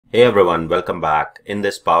Hey everyone, welcome back. In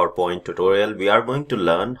this PowerPoint tutorial, we are going to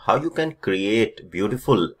learn how you can create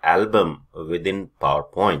beautiful album within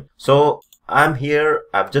PowerPoint. So I'm here,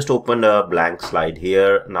 I've just opened a blank slide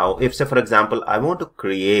here. Now, if say for example, I want to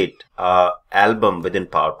create an album within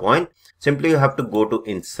PowerPoint, simply you have to go to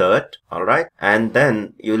insert, all right, and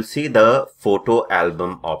then you'll see the photo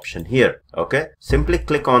album option here. Okay, simply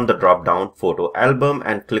click on the drop down photo album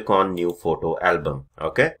and click on new photo album.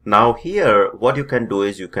 Okay, now here what you can do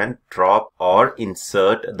is you can drop or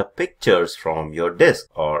insert the pictures from your disk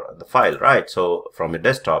or the file, right? So from your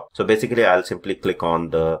desktop. So basically I'll simply click on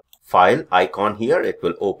the file icon here. It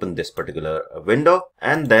will open this particular window,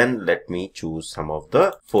 and then let me choose some of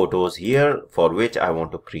the photos here for which I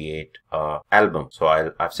want to create an album. So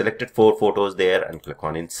I've selected 4 photos there and click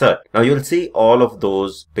on insert. Now you'll see all of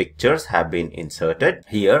those pictures have been inserted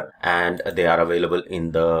here and they are available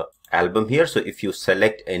in the album here. So if you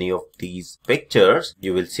select any of these pictures,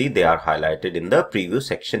 you will see they are highlighted in the preview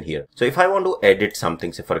section here. So if I want to edit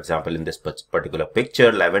something, say for example in this particular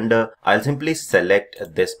picture, lavender, I'll simply select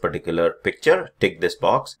this particular picture, tick this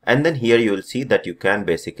box, and then here you will see that you can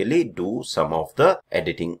basically do some of the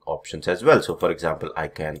editing options as well. So for example, I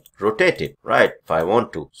can rotate it, right, if I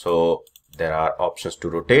want to. So there are options to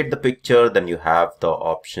rotate the picture. Then you have the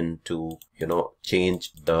option to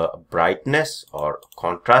change the brightness or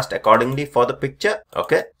contrast accordingly for the picture.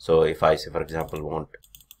 Okay, so if I say for example want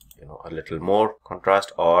a little more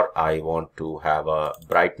contrast, or I want to have a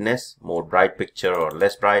brightness, more bright picture or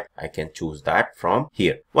less bright, I can choose that from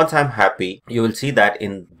here. Once I'm happy, you will see that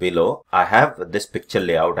in below I have this picture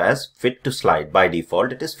layout as fit to slide. By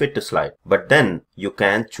default it is fit to slide, but then you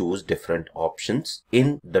can choose different options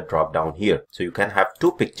in the drop down here. So you can have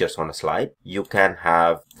 2 pictures on a slide, you can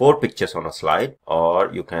have 4 pictures on a slide,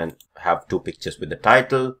 or you can have 2 pictures with the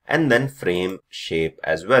title, and then frame shape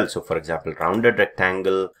as well. So for example, rounded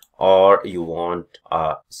rectangle, or you want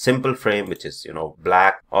a simple frame which is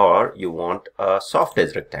black, or you want a soft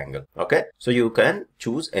edge rectangle. Okay, so you can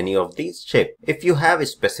choose any of these shapes. If you have a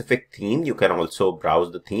specific theme, you can also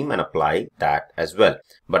browse the theme and apply that as well,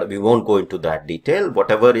 but we won't go into that detail.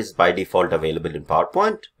 Whatever is by default available in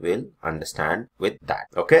PowerPoint, we'll understand with that.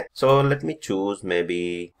 Okay, so let me choose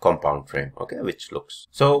maybe compound frame, okay, which looks.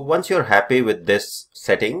 So once you're happy with this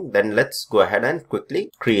setting, then let's go ahead and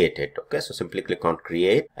quickly create it. Okay, so simply click on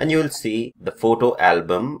create, and you will see the photo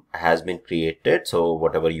album has been created. So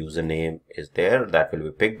whatever username is there, that will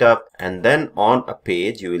be picked up, and then on a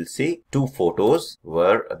page you will see 2 photos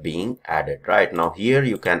were being added. Right now here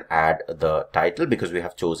you can add the title because we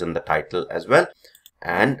have chosen the title as well,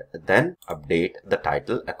 and then update the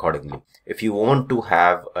title accordingly. If you want to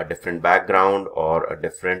have a different background or a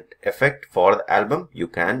different effect for the album, you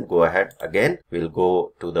can go ahead. Again, we'll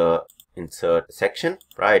go to the insert section,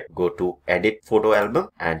 right, go to edit photo album,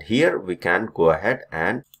 and here we can go ahead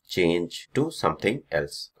and change to something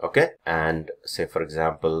else. Okay, and say for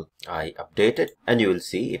example I update it, and you will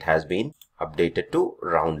see it has been updated to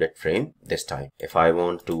rounded frame this time. If I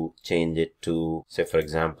want to change it to say for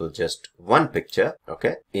example just 1 picture,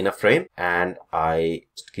 okay, in a frame, and I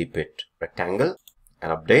just keep it rectangle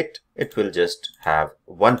and update, it will just have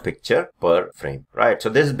 1 picture per frame, right? So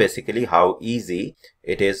this is basically how easy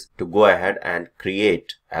it is to go ahead and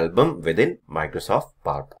create album within Microsoft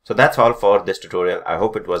PowerPoint. So that's all for this tutorial. I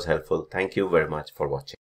hope it was helpful. Thank you very much for watching.